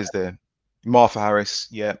got players there. Martha Harris,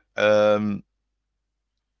 yeah. And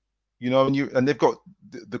they've got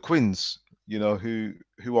the Quins,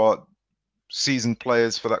 who are seasoned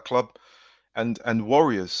players for that club, and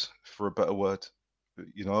warriors, for a better word,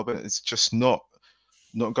 but it's just not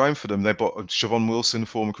going for them. They bought Siobhan Wilson,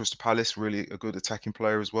 former Crystal Palace, really a good attacking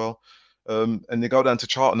player as well. And they go down to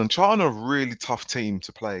Charlton, and Charlton are a really tough team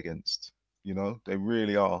to play against. They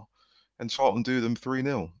really are. And Charlton do them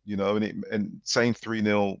 3-0, and saying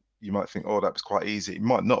 3-0, you might think, oh, that was quite easy. It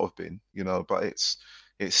might not have been, but it's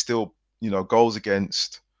still, goals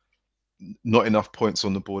against, not enough points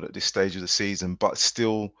on the board at this stage of the season, but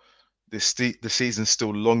still, the season's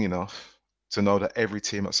still long enough to know that every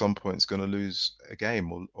team at some point is going to lose a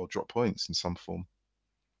game or drop points in some form.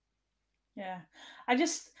 Yeah, I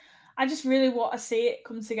just really want to see it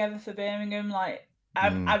come together for Birmingham. Like,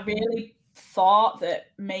 I really thought that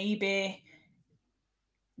maybe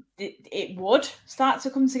it would start to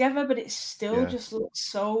come together, but it still just looks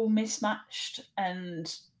so mismatched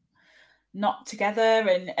and not together.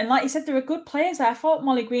 And like you said, there are good players there. I thought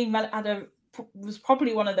Molly Green was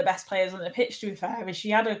probably one of the best players on the pitch, to be fair, and she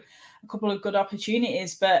had a couple of good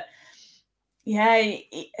opportunities. But yeah,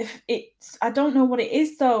 I don't know what it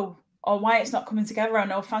is though, or why it's not coming together. I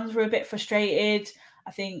know fans were a bit frustrated.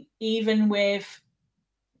 I think even with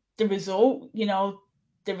the result,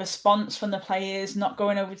 the response from the players not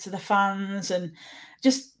going over to the fans and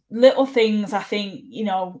just little things, I think,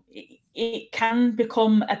 it can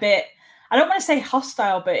become a bit, I don't want to say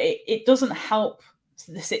hostile, but it doesn't help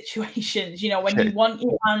the situations, when you want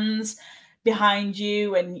your fans behind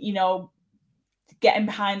you and, getting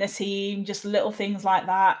behind the team, just little things like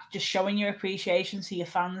that, just showing your appreciation to your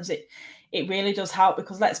fans. It really does help,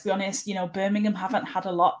 because let's be honest, Birmingham haven't had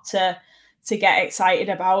a lot to get excited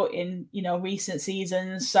about in, recent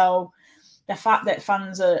seasons. So the fact that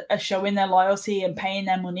fans are showing their loyalty and paying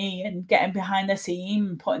their money and getting behind the team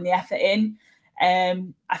and putting the effort in,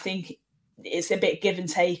 I think it's a bit give and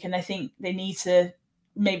take. And I think they need to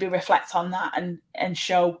maybe reflect on that and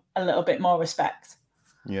show a little bit more respect.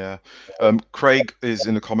 Yeah. Craig is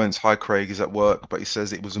in the comments. Hi, Craig is at work, but he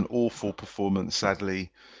says it was an awful performance,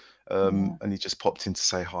 sadly. And he just popped in to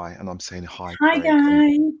say hi, and I'm saying hi, Hi, Craig.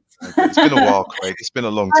 guys. It's been a while, Craig. It's been a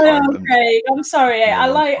long time. I know, Craig. I'm sorry. I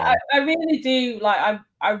really do. Like,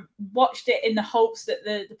 I watched it in the hopes that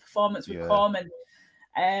the performance would come,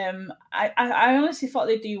 and I honestly thought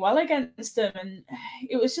they'd do well against them, and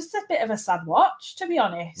it was just a bit of a sad watch, to be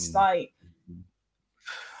honest. Like,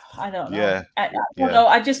 I don't know. Yeah. I don't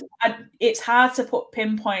know. It's hard to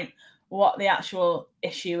pinpoint what the actual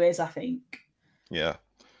issue is, I think. Yeah.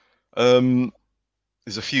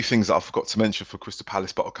 There's a few things that I forgot to mention for Crystal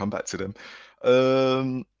Palace, but I'll come back to them.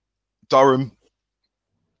 Durham,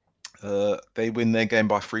 they win their game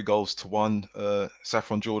by 3-1.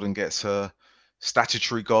 Saffron Jordan gets her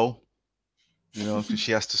statutory goal, because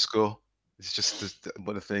she has to score. It's just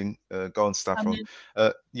what a thing. Go on, Saffron.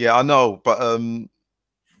 Yeah, I know, but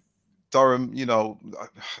Durham,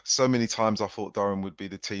 so many times I thought Durham would be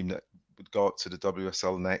the team that would go up to the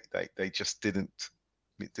WSL, and they just didn't.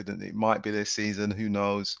 It might be their season. Who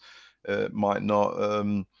knows? Might not.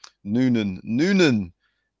 Noonan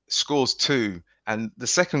scores 2, and the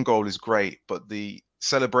second goal is great, but the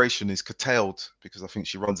celebration is curtailed because I think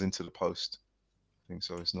she runs into the post. I think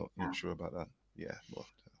so. It's not sure about that. Yeah.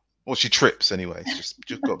 Well, she trips anyway. It's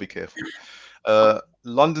just got to be careful.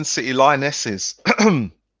 London City Lionesses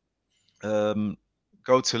go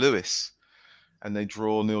to Lewis, and they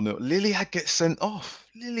draw 0-0. Lily Ag gets sent off.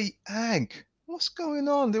 Lily Ag. What's going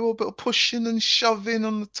on? They were a bit of pushing and shoving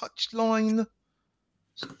on the touchline.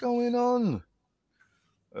 What's going on?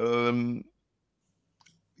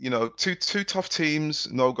 Two tough teams.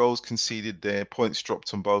 No goals conceded there. Points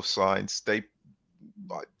dropped on both sides. They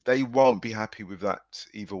won't be happy with that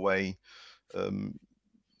either way.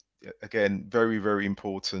 Again, very, very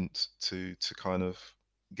important to kind of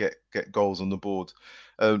get goals on the board.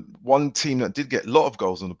 One team that did get a lot of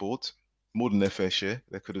goals on the board, more than their fair share.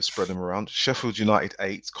 They could have spread them around. Sheffield United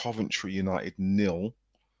 8, Coventry United 0.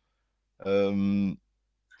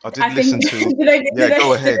 I did listen to.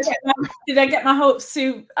 Go ahead. Did I get my hopes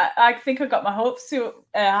too? I think I got my hopes too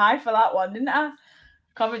high for that one, didn't I?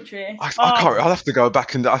 Coventry. I can't. I'll have to go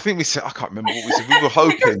back and I think we said. I can't remember what we said. We were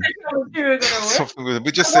hoping.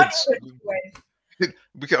 We just said.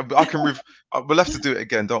 I can. We'll have to do it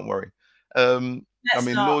again. Don't worry.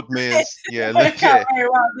 Lord Mears. Yeah, very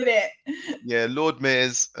well, did it? Yeah, Lord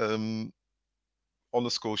Mears. On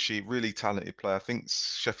the score sheet, really talented player. I think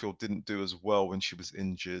Sheffield didn't do as well when she was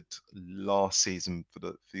injured last season for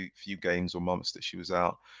the few games or months that she was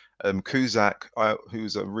out. Kuzak,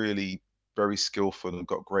 who's a really very skillful and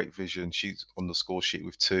got great vision. She's on the score sheet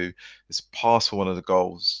with 2. It's passed for one of the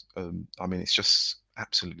goals. It's just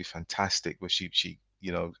absolutely fantastic where she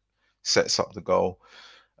sets up the goal.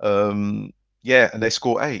 And they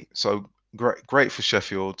score 8. So great for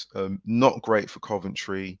Sheffield. Not great for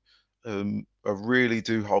Coventry. I really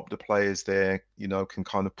do hope the players there, can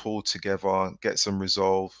kind of pull together, get some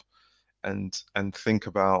resolve, and think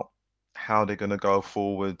about how they're going to go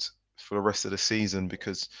forward for the rest of the season.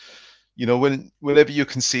 Because, whenever you're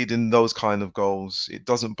conceding those kind of goals, it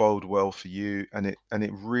doesn't bode well for you, and it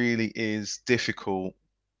really is difficult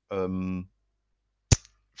for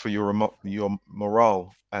your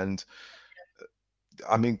morale. And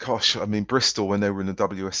Bristol, when they were in the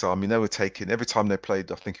WSL, they were taking, every time they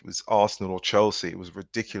played, I think it was Arsenal or Chelsea, it was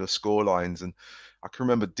ridiculous score lines. And I can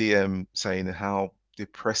remember DM saying how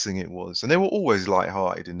depressing it was. And they were always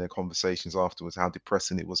lighthearted in their conversations afterwards, how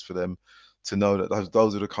depressing it was for them to know that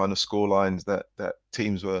those are the kind of score lines that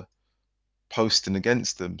teams were posting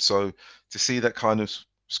against them. So to see that kind of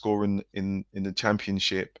scoring in the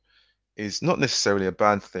Championship is not necessarily a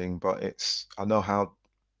bad thing, but I know how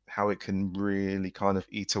it can really kind of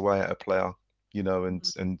eat away at a player,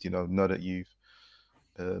 and know that you've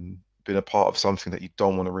been a part of something that you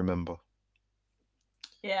don't want to remember.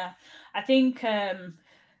 Yeah, I think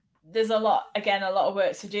there's a lot of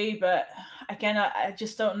work to do, but again, I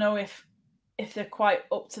just don't know if they're quite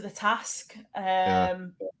up to the task.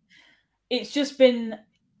 It's just been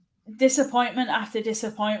disappointment after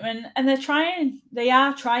disappointment, and they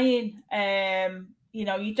are trying.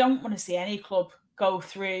 You don't want to see any club go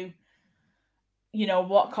through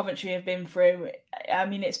what Coventry have been through. I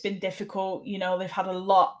mean, it's been difficult. They've had a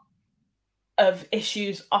lot of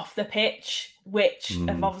issues off the pitch, which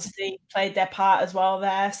have obviously played their part as well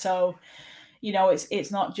there. So,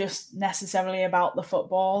 it's not just necessarily about the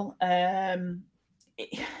football.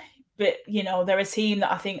 But they're a team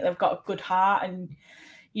that I think they've got a good heart, and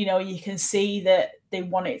you can see that they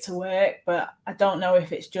want it to work. But I don't know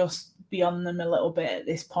if it's just beyond them a little bit at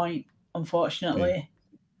this point, unfortunately.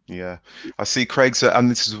 Yeah, I see Craig's,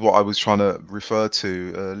 and this is what I was trying to refer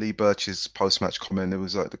to. Lee Birch's post-match comment. It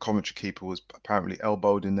was like the commentary keeper was apparently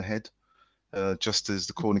elbowed in the head just as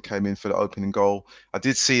the corner came in for the opening goal. I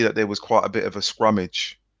did see that there was quite a bit of a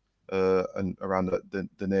scrummage and around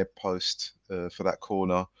the near post for that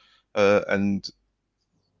corner, and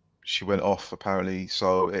she went off apparently.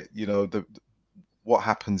 So what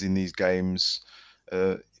happens in these games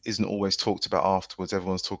isn't always talked about afterwards.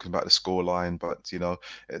 Everyone's talking about the scoreline, but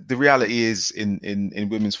the reality is in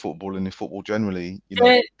women's football and in football generally,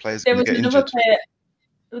 players are going to get injured.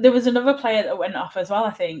 There was another player that went off as well.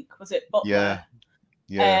 I think, was it Butler?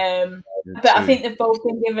 Yeah. But I think they've both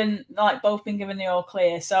been given the all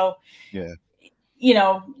clear. So yeah,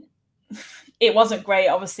 it wasn't great.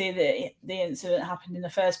 Obviously, the incident happened in the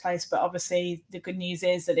first place, but obviously the good news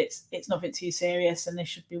is that it's nothing too serious, and they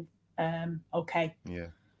should be okay. Yeah,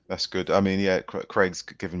 that's good. I mean, Craig's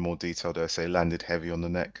given more detail there. Say landed heavy on the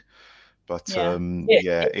neck, but it's been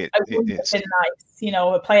nice.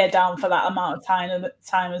 A player down for that amount of time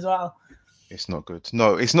as well. It's not good.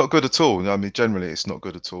 No, it's not good at all. I mean, generally, it's not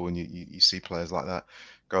good at all. And you see players like that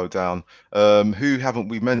go down. Who haven't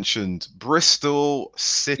we mentioned? Bristol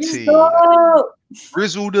City. Brizzledon.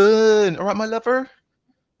 All right, my lover.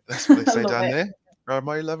 That's what they say down there. All right,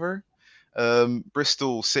 my lover.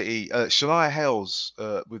 Bristol City. Shania Hales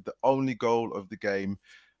with the only goal of the game.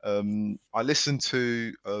 I listened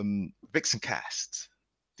to Vixen Cast,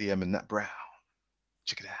 DM and Nat Brown.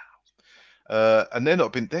 Check it out. And they're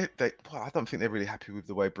not been. I don't think they're really happy with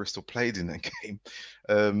the way Bristol played in that game.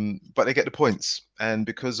 But they get the points, and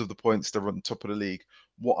because of the points, they're on top of the league.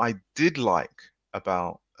 What I did like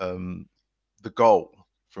about the goal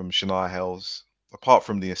from Shania Hales, apart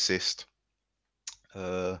from the assist,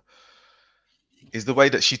 is the way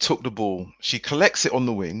that she took the ball. She collects it on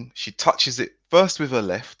the wing. She touches it first with her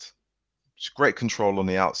left. Great control on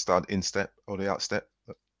the instep or the outstep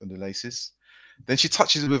and the laces. Then she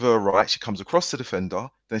touches it with her right. She comes across the defender.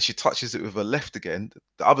 Then she touches it with her left again.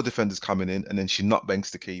 The other defender's coming in, and then she nutbangs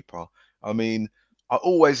the keeper. I mean, I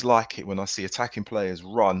always like it when I see attacking players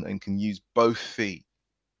run and can use both feet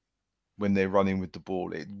when they're running with the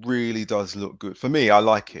ball. It really does look good. For me, I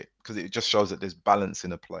like it because it just shows that there's balance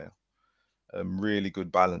in a player. Really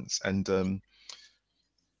good balance. And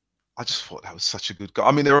I just thought that was such a good goal.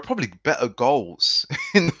 I mean, there are probably better goals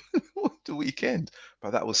in the weekend,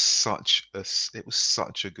 but that was such a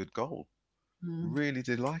good goal. Really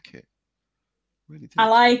did like it. Really did. I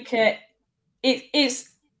like it.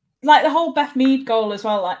 It's like the whole Beth Mead goal as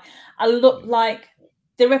well. Like I look like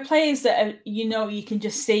there are players that are, you can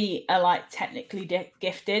just see are like technically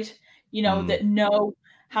gifted, that know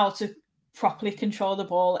how to properly control the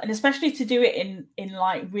ball, and especially to do it in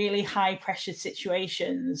like really high pressure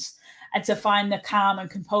situations, and to find the calm and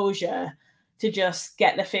composure to just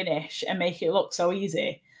get the finish and make it look so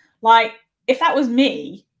easy. Like if that was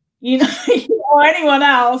me, or anyone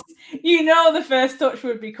else, the first touch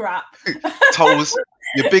would be crap. Toes,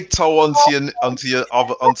 your big toe onto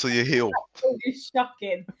your heel. It's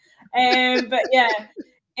shocking. But yeah,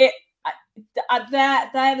 they're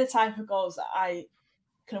the type of goals that I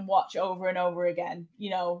can watch over and over again,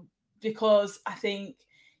 because I think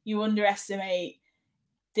you underestimate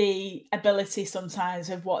the ability sometimes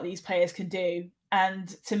of what these players can do, and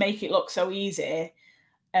to make it look so easy,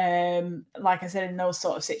 like I said, in those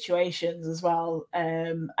sort of situations as well,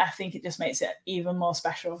 I think it just makes it even more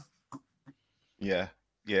special. Yeah,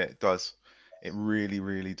 it does. It really,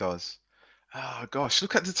 really does. Oh gosh,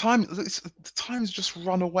 look at the time. The time's just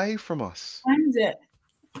run away from us. What time is it?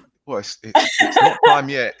 Well, it's not time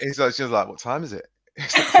yet. It's just like, what time is it?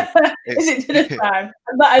 Is it dinner time?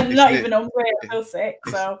 I'm not even hungry. I feel sick.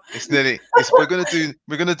 So it's nearly.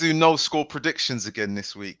 We're gonna do no score predictions again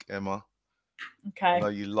this week, Emma. Okay. I know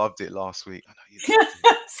you loved it last week. I know you loved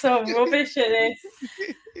it. So rubbish at this.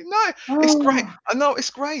 No, it's great. I know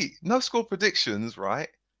it's great. No score predictions, right?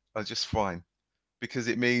 Are just fine, because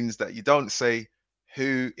it means that you don't say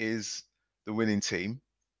who is the winning team.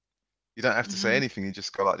 You don't have to say anything. You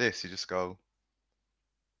just go like this. You just go.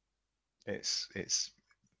 It's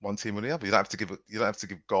one team or the other. You don't have to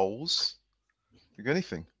give goals. You give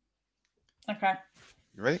anything. Okay.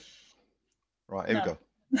 You ready? Right, here we go.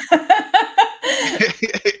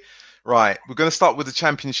 Right, we're going to start with the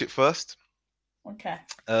Championship first. Okay.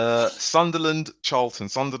 Sunderland, Charlton.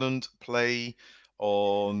 Sunderland play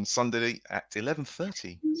on Sunday at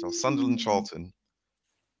 11:30. So Sunderland, Charlton.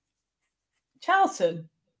 Charlton.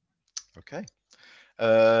 Okay.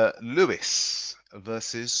 Lewis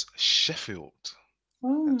versus Sheffield.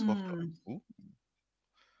 At 12 o'clock.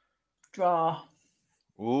 Draw.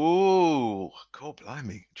 Ooh, God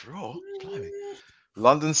blimey, draw. Blimey.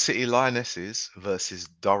 London City Lionesses versus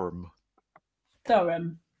Durham.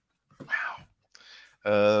 Durham.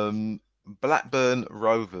 Wow. Blackburn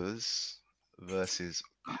Rovers versus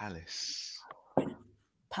Palace.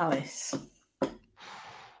 Palace.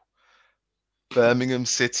 Birmingham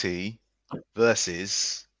City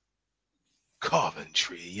versus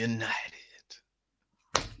Coventry United.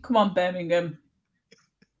 Come on, Birmingham.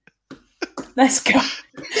 Let's go.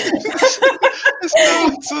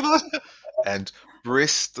 And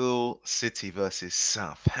Bristol City versus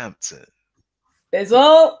Southampton.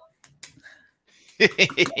 Result. I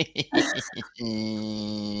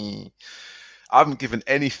haven't given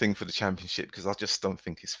anything for the Championship because I just don't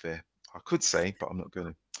think it's fair. I could say, but I'm not going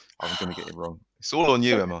to. I'm going to get it wrong. It's all on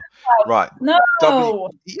you, Emma. Right. No.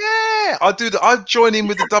 Yeah, I join in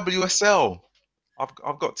with the WSL.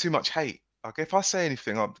 I've got too much hate. Like if I say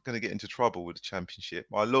anything, I'm going to get into trouble with the Championship.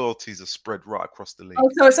 My loyalties are spread right across the league. Oh,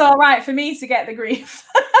 so it's all right for me to get the grief.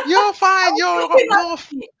 You're fine. You're up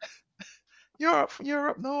north. You're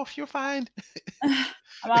up north. You're fine.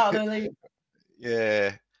 I'm out of the loop.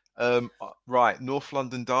 Yeah. Right. North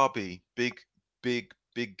London derby. Big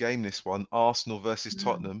game. This one. Arsenal versus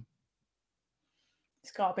Tottenham.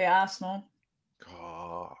 It's got to be Arsenal.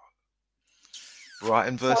 God.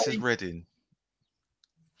 Brighton versus Reading.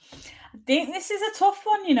 I think this is a tough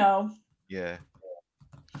one, you know. Yeah.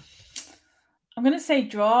 I'm going to say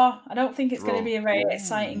draw. I don't think it's going to be a very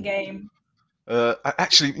exciting game.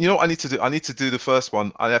 Actually, you know what I need to do? I need to do the first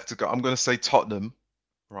one. I have to go. I'm going to say Tottenham,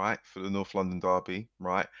 right, for the North London derby,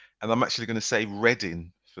 right, and I'm actually going to say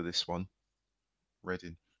Reading for this one.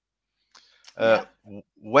 Reading.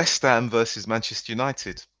 West Ham versus Manchester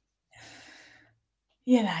United.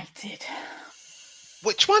 United.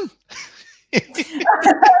 Which one?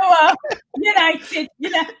 Well, United.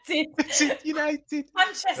 United. Manchester United.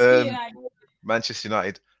 Manchester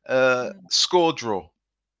United. Score draw.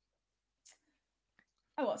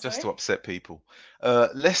 Oh, what, just to upset people.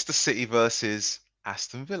 Leicester City versus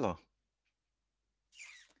Aston Villa.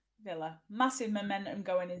 Villa. Massive momentum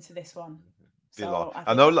going into this one. Villa. So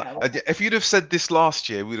I know. If you'd have said this last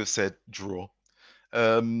year, we'd have said draw.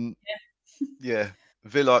 Yeah.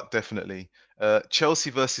 Villa, definitely.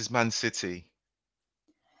 Chelsea versus Man City.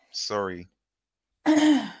 Sorry.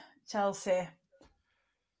 Chelsea.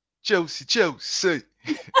 Chelsea.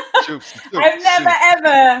 I've never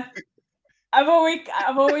ever. I've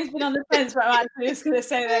always been on the fence, but I'm actually just going to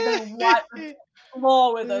say they're going to wipe the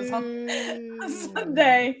floor with us on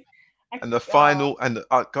Sunday. And the final,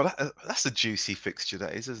 God, that's a juicy fixture,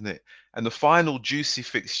 that is, isn't it? And the final juicy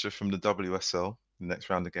fixture from the WSL, the next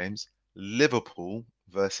round of games, Liverpool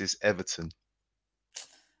versus Everton.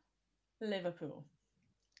 Liverpool.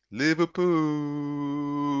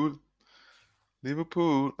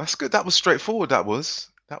 That's good. That was straightforward. That was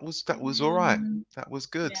all right. That was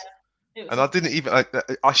good. Yeah, and I didn't even.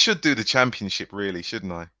 I should do the Championship, really,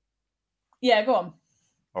 shouldn't I? Yeah, go on.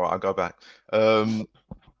 All right, I'll go back. I'm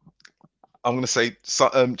going to say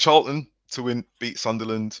Charlton to beat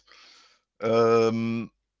Sunderland. God,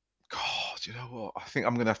 you know what? I think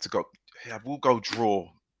I'm going to have to go. Yeah, we'll go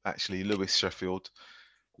draw. Actually, Lewis, Sheffield,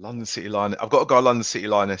 London City Lion. I've got to go London City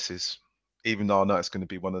Lionesses, even though I know it's going to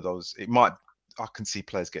be one of those. It might. I can see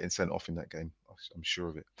players getting sent off in that game. I'm sure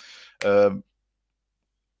of it.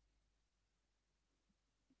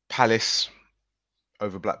 Palace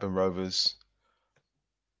over Blackburn Rovers.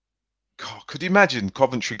 God, could you imagine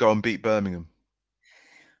Coventry go and beat Birmingham?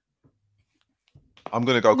 I'm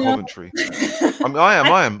going to go Coventry. I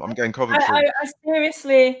am. I'm going Coventry. I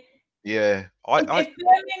seriously. Yeah. If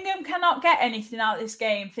Birmingham cannot get anything out of this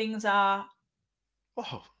game, things are.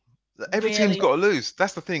 Oh, every team's got to lose.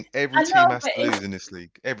 That's the thing. Every team has to lose in this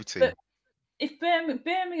league. Every team. But if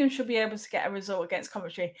Birmingham should be able to get a result against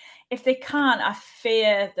Coventry, if they can't, I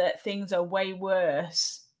fear that things are way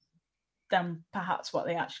worse than perhaps what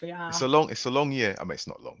they actually are. It's a long year. I mean, it's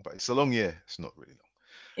not long, but it's a long year. It's not really long.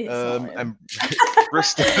 It's not really.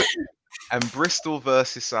 And Bristol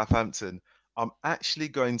versus Southampton. I'm actually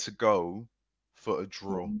going to go for a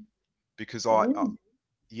draw because I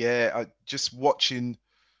just watching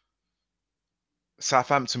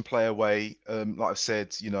Southampton play away. Like I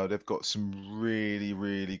said, they've got some really,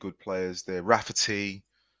 really good players there. Rafferty,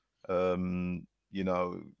 You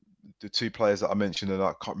know, the two players that I mentioned, and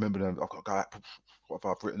I can't remember them. I've got what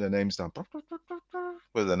have I written their names down?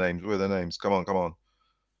 Where are their names? Where are their names? Come on.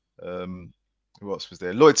 Who else was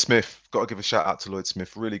there? Lloyd Smith. Got to give a shout out to Lloyd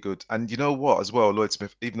Smith. Really good. And you know what, as well, Lloyd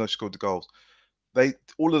Smith, even though she scored the goals,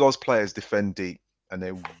 all of those players defend deep and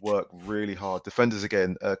they work really hard. Defenders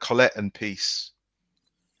again, Colette and Peace,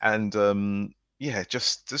 and yeah,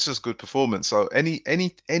 just this is good performance. So any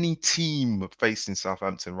team facing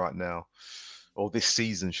Southampton right now, or this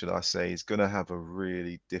season, should I say, is going to have a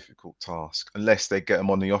really difficult task unless they get them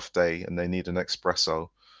on the off day and they need an espresso.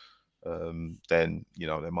 Then you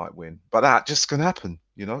know they might win, but that just can happen.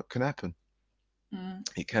 You know, it can happen.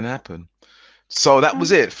 It can happen. So that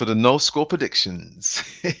was it for the no score predictions.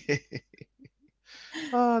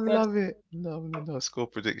 Oh, I love it. Love the no score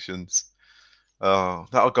predictions. Oh,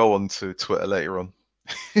 that'll go on to Twitter later on.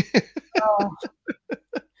 Oh.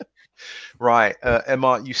 Right,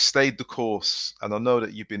 Emma, you stayed the course, and I know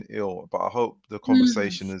that you've been ill, but I hope the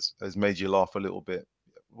conversation has made you laugh a little bit.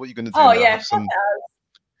 What are you going to do now? Yeah.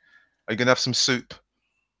 Are you going to have some soup?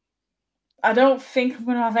 I don't think I'm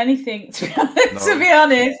going to have anything, to be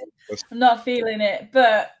honest. I'm not feeling it,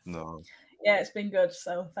 but no. Yeah, it's been good,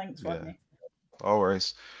 so thanks, Rodney. No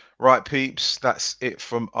worries. Right, peeps, that's it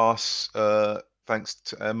from us. Thanks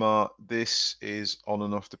to Emma. This is On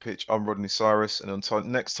and Off the Pitch. I'm Rodney Cyrus, and until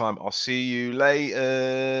next time, I'll see you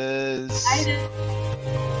later.